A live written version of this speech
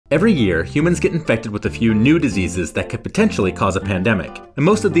Every year, humans get infected with a few new diseases that could potentially cause a pandemic, and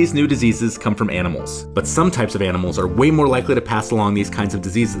most of these new diseases come from animals. But some types of animals are way more likely to pass along these kinds of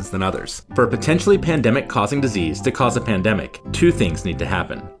diseases than others. For a potentially pandemic-causing disease to cause a pandemic, two things need to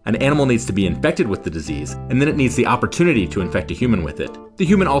happen. An animal needs to be infected with the disease, and then it needs the opportunity to infect a human with it. The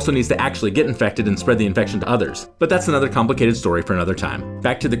human also needs to actually get infected and spread the infection to others, but that's another complicated story for another time.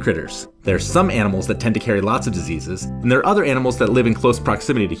 Back to the critters. There are some animals that tend to carry lots of diseases, and there are other animals that live in close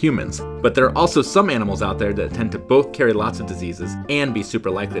proximity to humans. But there are also some animals out there that tend to both carry lots of diseases and be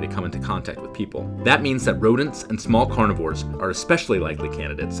super likely to come into contact with people. That means that rodents and small carnivores are especially likely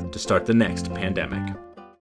candidates to start the next pandemic.